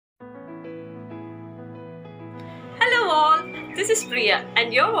This is Priya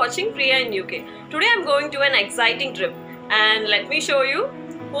and you're watching Priya in UK. Today I'm going to an exciting trip and let me show you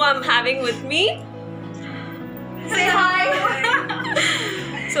who I'm having with me. Say hi!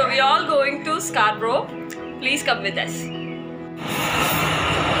 So we're all going to Scarborough. Please come with us.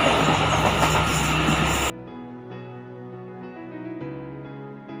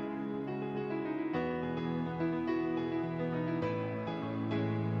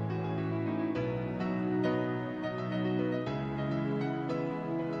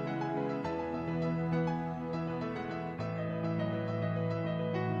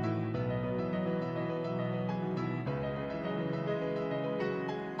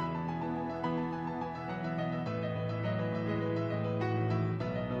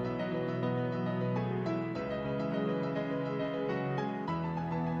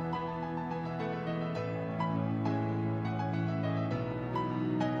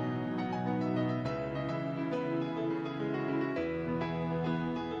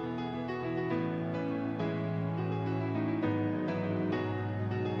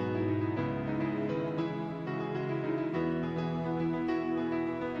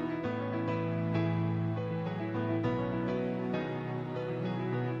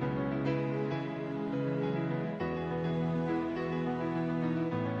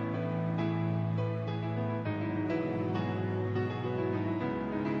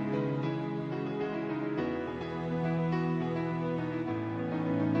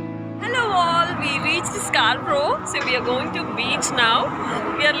 We reached Scarborough, so we are going to beach now.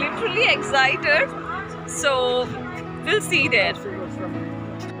 We are literally excited, so we'll see there.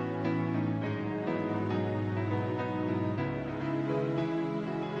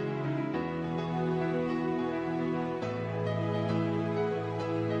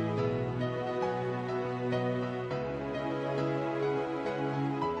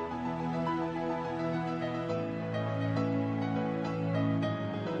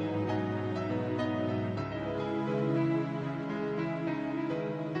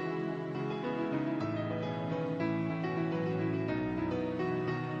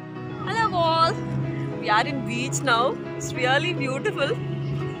 We are in beach now. It's really beautiful.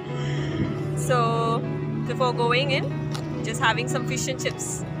 So before going in, just having some fish and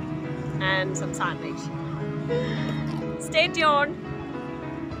chips and some sandwich. Stay tuned.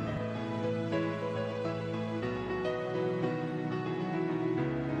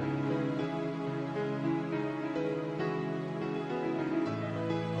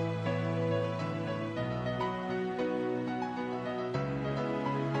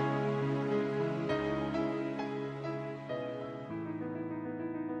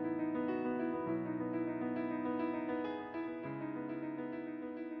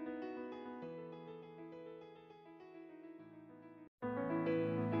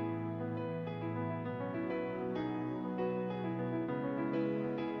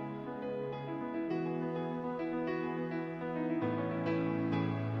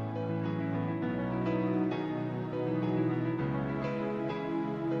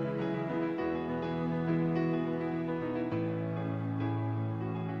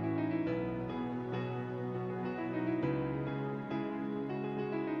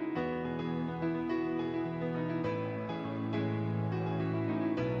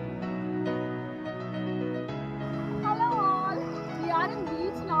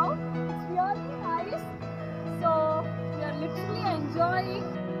 Enjoying.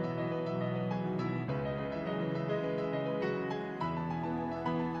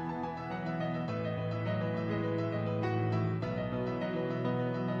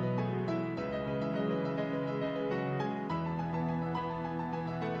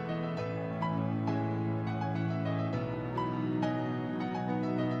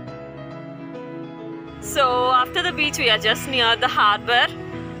 So after the beach we are just near the harbour.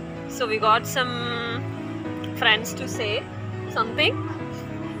 So we got some friends to say something.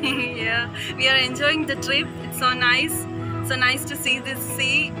 Yeah, we are enjoying the trip. It's so nice to see this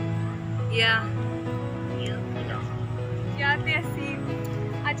sea. Yeah, ਤੇ ਅਸੀਂ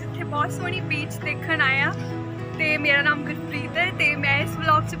ਅੱਜ ਇੱਥੇ ਬਹੁਤ ਸੋਹਣੀ beach ਦੇਖਣ ਆਇਆ ਤੇ ਮੇਰਾ ਨਾਮ ਗੁਰਪ੍ਰੀਤ ਹੈ ਤੇ ਮੈਂ ਇਸ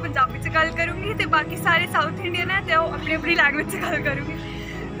ਵਲੌਗ 'ਚ ਪੰਜਾਬੀ 'ਚ ਗੱਲ ਕਰੂੰਗੀ ਤੇ ਬਾਕੀ ਸਾਰੇ ਸਾਊਥ ਇੰਡੀਅਨ ਹੈ ਤੇ ਉਹ ਆਪਣੀ ਆਪਣੀ ਲੈਂਗੁਏਜ 'ਚ ਗੱਲ ਕਰੂੰਗੀ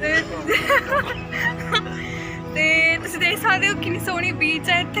ਤੇ ਤੁਸੀਂ ਦੇਖ ਸਕਦੇ ਹੋ ਕਿੰਨੀ ਸੋਹਣੀ ਬੀਚ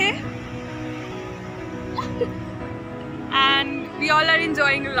ਹੈ ਇੱਥੇ and we all are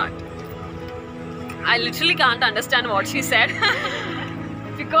enjoying a lot. I literally can't understand what she said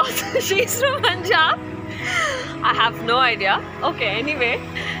because she's from Punjab. I have no idea. Okay, anyway,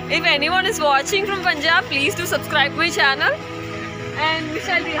 if anyone is watching from Punjab, please do subscribe my channel. And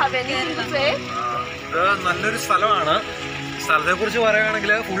Vishal, do you have anything to say? നല്ലൊരു സ്ഥലമാണ്. സ്ഥലത്തെ കുറിച്ച്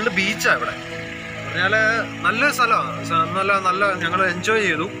പറയുകയാണെങ്കിൽ full ബീച്ചാണ് ഇവിടെ. നല്ലൊരു സ്ഥലമാണ്. ഞങ്ങൾ എൻജോയ്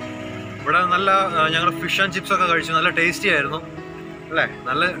ചെയ്തു. ഇവിടെ ഞങ്ങൾ ഫിഷ് ആൻഡ് ചിപ്സ് ഒക്കെ കഴിച്ചു. നല്ല ടേസ്റ്റി ആയിരുന്നു അല്ലേ.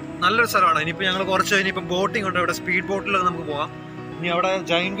 നല്ലൊരു സ്ഥലമാണ്. ഇനിയിപ്പോൾ ഞങ്ങൾ കുറച്ച് കഴിഞ്ഞിപ്പോൾ ബോട്ടിംഗ് ഉണ്ട്. ഇവിടെ സ്പീഡ് ബോട്ടിലൊക്കെ നമുക്ക് പോകാം. ഇനി അവിടെ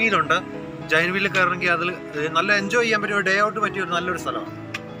ജൈൻ വീലുണ്ട്. ജൈൻ വീലിൽ കയറണമെങ്കിൽ അതിൽ നല്ല എൻജോയ് ചെയ്യാൻ പറ്റിയ ഡേ ഔട്ട് പറ്റിയ നല്ലൊരു സ്ഥലമാണ്.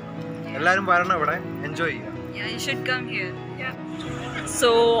 എല്ലാവരും വരണം ഇവിടെ, എൻജോയ് ചെയ്യാം. Yeah, you should come here. Yeah. So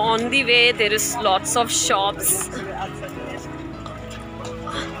on the way there is lots of shops.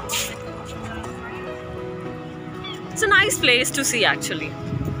 It's a nice place to see actually.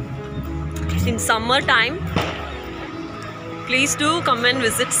 In summer time, please do come and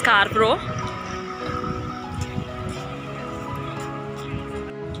visit Scarborough.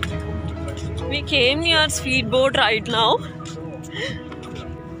 We came near speedboat right now.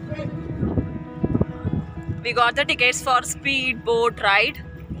 We got the tickets for speedboat ride.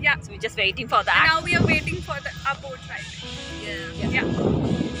 Yeah. So we're just waiting for that. And now we are waiting for our boat ride. Yeah.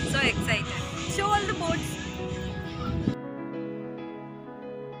 So excited. Show all the boats.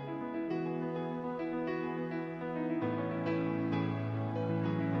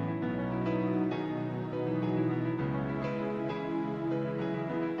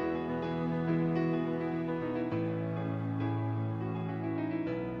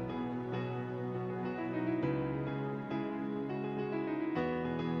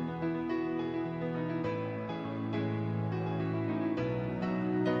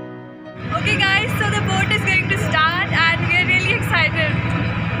 Okay guys, so the boat is going to start and we are really excited.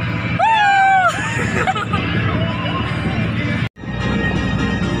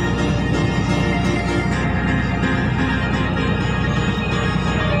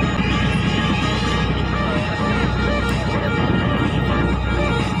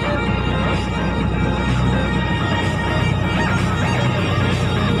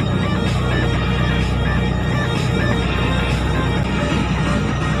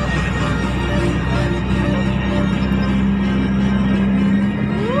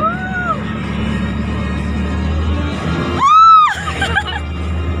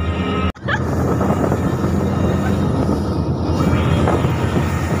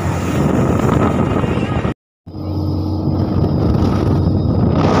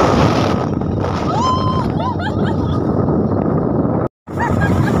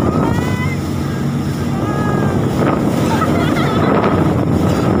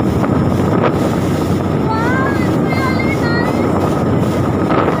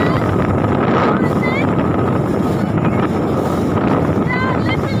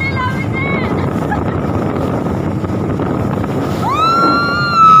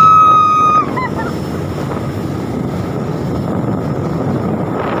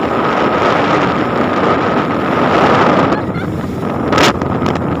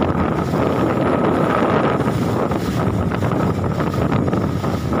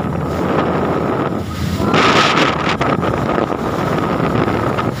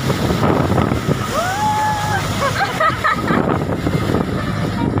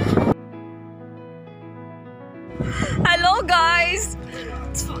 Hello guys!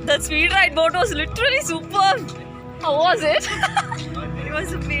 The speed ride boat was literally superb. How was it? It was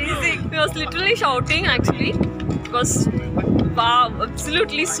amazing. We was literally shouting actually. It was wow,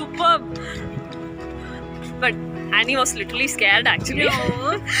 absolutely superb. But Annie was literally scared actually.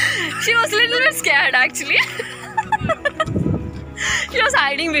 No. She was a little bit scared actually. She was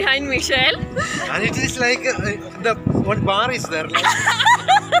hiding behind Michelle. And it is like the one bar is there.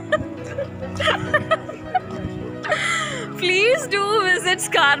 Please do visit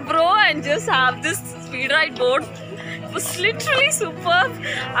Scarborough and just have this speed ride boat. It was literally superb.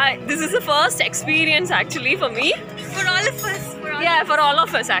 This is the first experience actually for me. For all of us. For all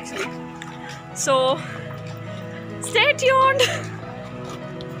of us actually. So stay tuned.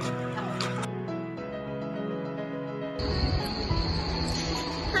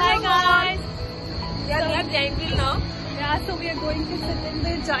 Hi guys. We are near Giant Wheel now. Yeah, so we are going to sit in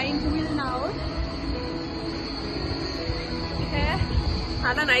the giant wheel now. Okay.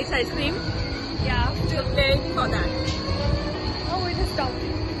 Had a nice ice cream. Yeah. We're paying for that. Oh, it is stopped.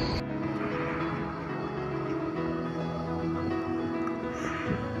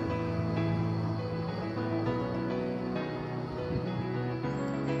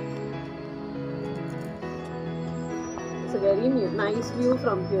 It's a very nice view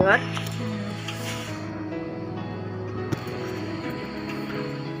from here.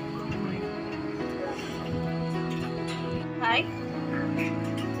 Hi.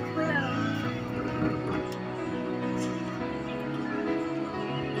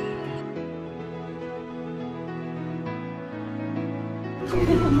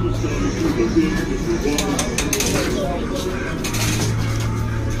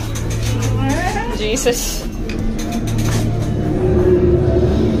 Jesus.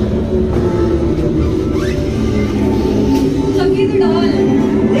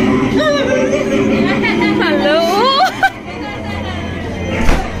 Hello.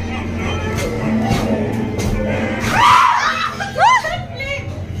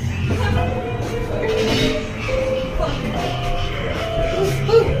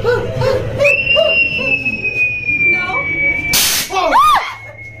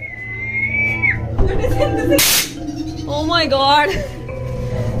 Oh my God.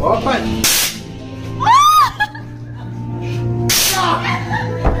 Open.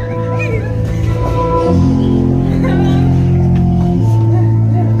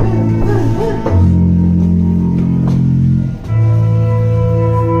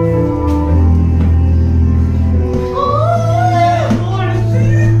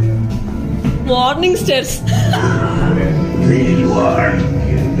 Morning stairs. There you are.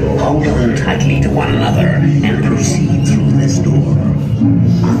 Hold on tightly to one another and proceed through this door.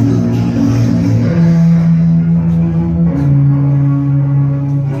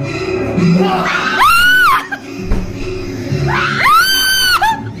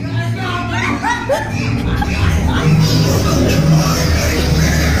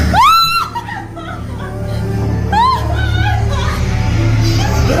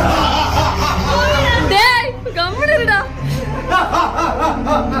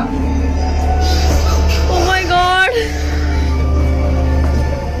 Oh my God.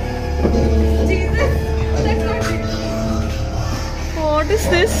 What is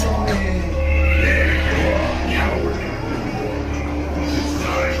this?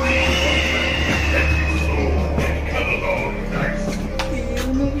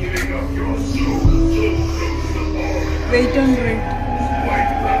 Wait on it.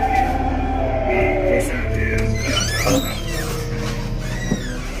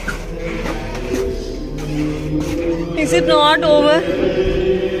 Is it not over?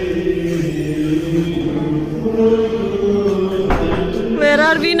 Where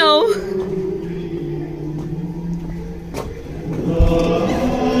are we now?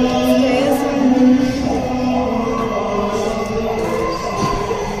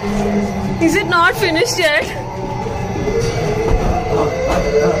 Is it not finished yet?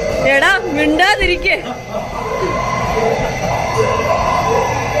 Eda, mindadirike.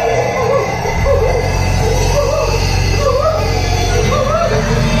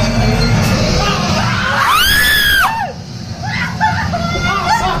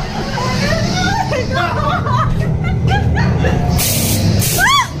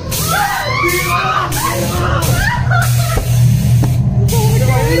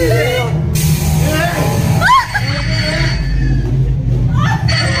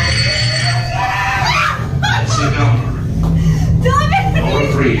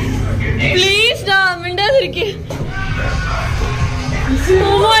 Please, da, mindadirike.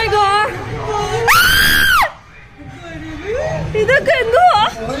 Oh my God. ഇതൊക്കെ എന്തുവാ?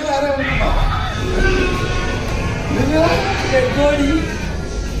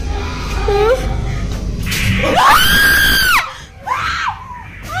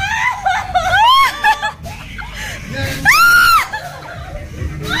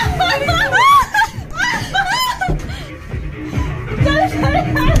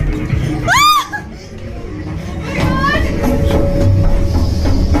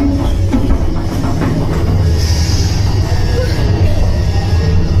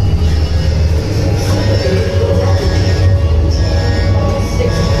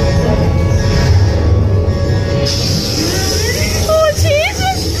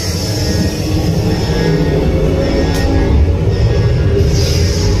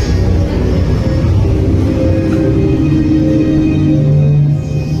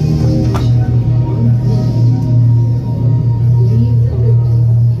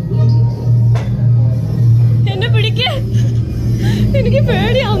 എനിക്ക്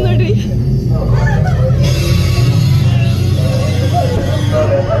പേടിയാവുന്നുണ്ട്.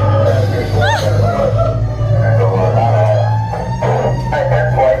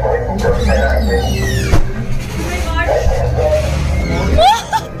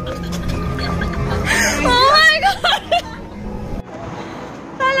 Oh my God.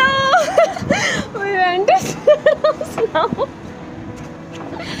 Hello. We went to now.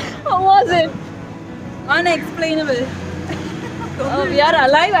 How was it? Unexplainable. We are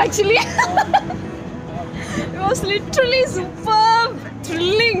alive actually. It was literally superb,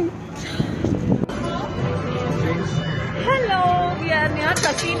 thrilling. Hello, we are near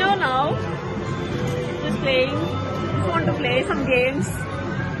casino now. Just playing. Just want to play some games.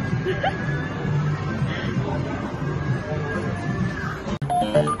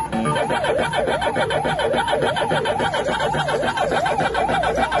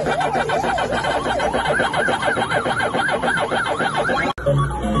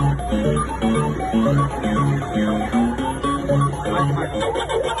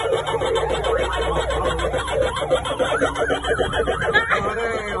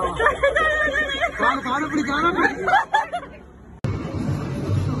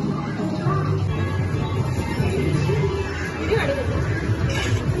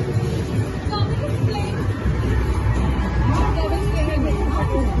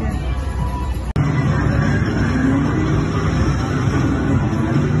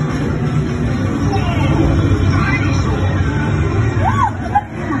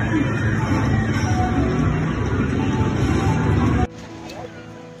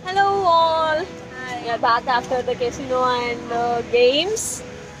 Back after the casino and games.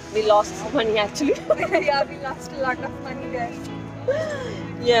 We lost some money actually. Yeah, we lost a lot of money there.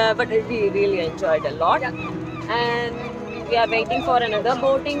 Yeah, but we really enjoyed a lot. Yeah. And we are waiting for another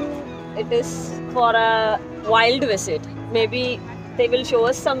boating. It is for a wild visit. Maybe they will show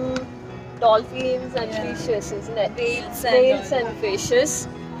us some dolphins and fishes, isn't it? Whales and fishes.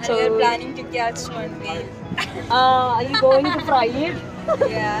 And we are planning to catch one whale. Are you going to fry it?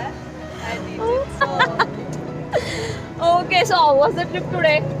 Yeah. I need it. Okay, so how was the trip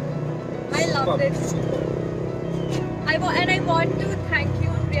today? I loved it. I want to thank you,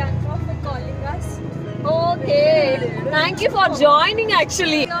 Priyanka, for calling us. Okay, thank you for joining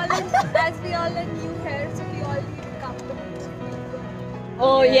actually. As we all are new here, so we all need to come to meet.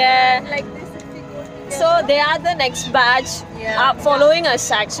 Oh yeah. Like this, if we go together. So they are the next batch following us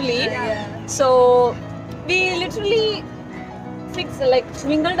actually. Yeah. So we literally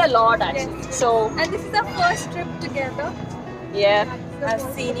mingled a lot actually. Yes. So And this is our first trip together. yeah. As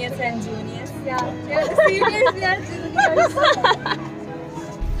seniors and juniors. Yeah, the seniors, we are juniors.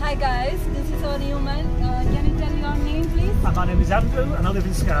 Hi guys, this is our new man. Can you tell your name please? My name is Andrew and I live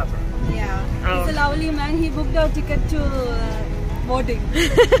in Scarborough. Yeah, he's a lovely man. He booked our ticket to boating.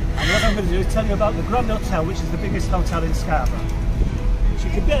 And what I'm going to do is tell you about the Grand Hotel, which is the biggest hotel in Scarborough. Which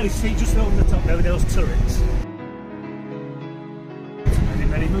you can barely see just over the top there with those turrets.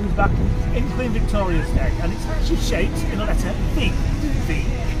 And then he moved back in Queen Victoria's day, and it's actually shaped in a letter V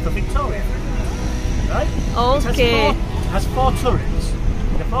for Victoria. Right? Okay. It has four turrets.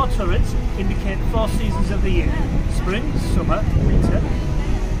 The four turrets indicate the 4 seasons of the year: spring, summer, winter,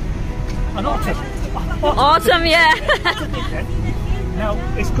 and autumn. Awesome, yeah. Now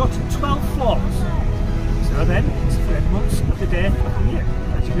it's got 12 floors, so then it's 3 months of the day of the year,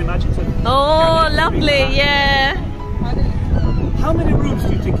 as you can imagine. So Oh, lovely, yeah. How many rooms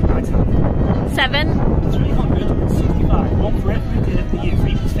do you think it might have? 7. 365, one for every day of the year, so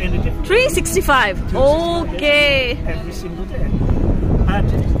you can stay in a different 365. Okay. every single day. And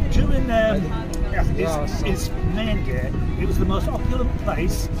during its main day, it was the most opulent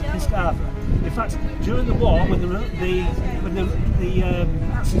place in Scarborough. In fact, during the war, when the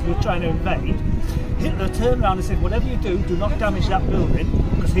Nazis were trying to invade, Hitler turned around and said, "Whatever you do, do not damage that building,"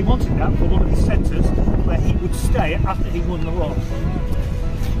 because he wanted that for one of the centres where he would stay after he won the war.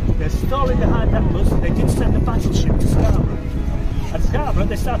 The story behind that was they did send a battleship to Scarborough. At Scarborough,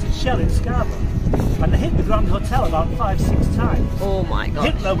 they started shelling Scarborough, and they hit the Grand Hotel about 5-6 times. Oh my god.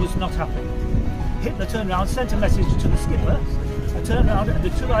 Hitler was not happy. Hitler turned around, sent a message to the skipper, and turned around and the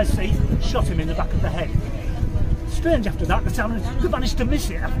 2IC shot him in the back of the head. Strange after that, they managed to miss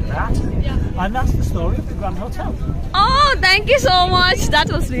it after that. And that's the story of the Grand Hotel. Oh, thank you so much. That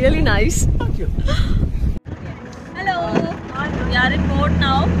was really nice. Thank you. Hello. We are in boat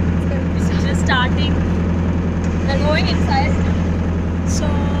now. This is just starting. We're going inside. So,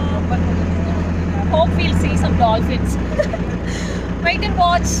 hope we'll see some dolphins. Wait and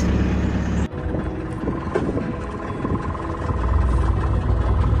watch.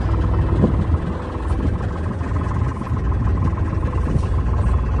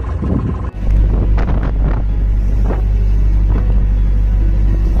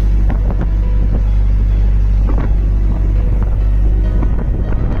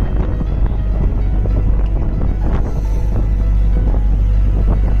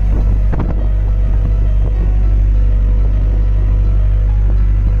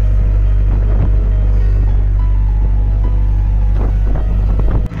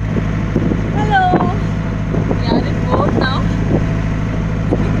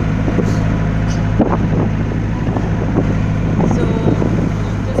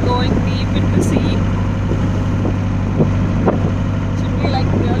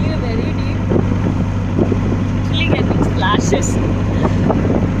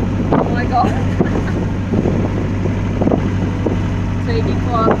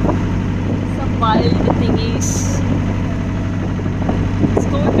 some wild thingies. It's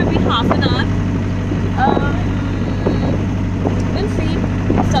going to be half an hour. We'll see.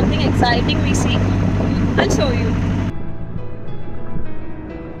 If something exciting we see, I'll show you.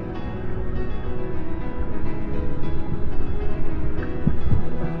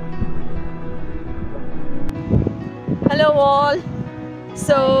 Hello all.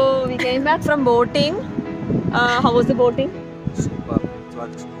 So we came back from boating. How was the boating? Super.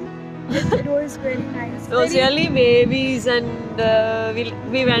 It was very nice. It was really waves, and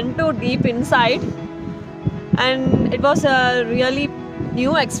we went too deep inside, and it was a really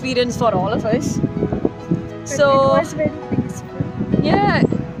new experience for all of us. So it was very peaceful. yeah,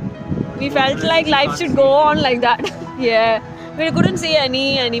 we felt like life should go on like that. Yeah, we couldn't see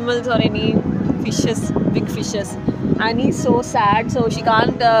any animals or any fishes, big fishes. Annie's so sad, so she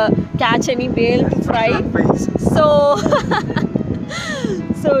can't catch any whale to fry. So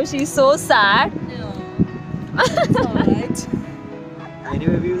so she's so sad. It's alright.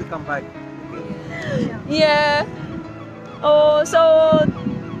 Anyway, we will come back. Yeah. Oh, so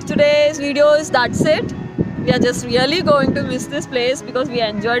today's video is that's it. We are just really going to miss this place because we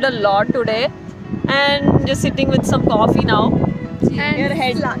enjoyed a lot today, and just sitting with some coffee now. And Your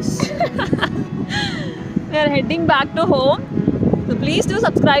head. slush. We are heading back to home. So please do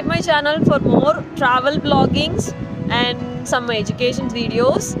subscribe my channel for more travel vloggings and some education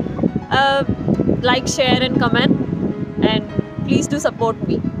videos. Like, share and comment, and please do support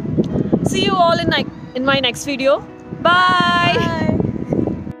me. See you all in my next video. Bye. Bye.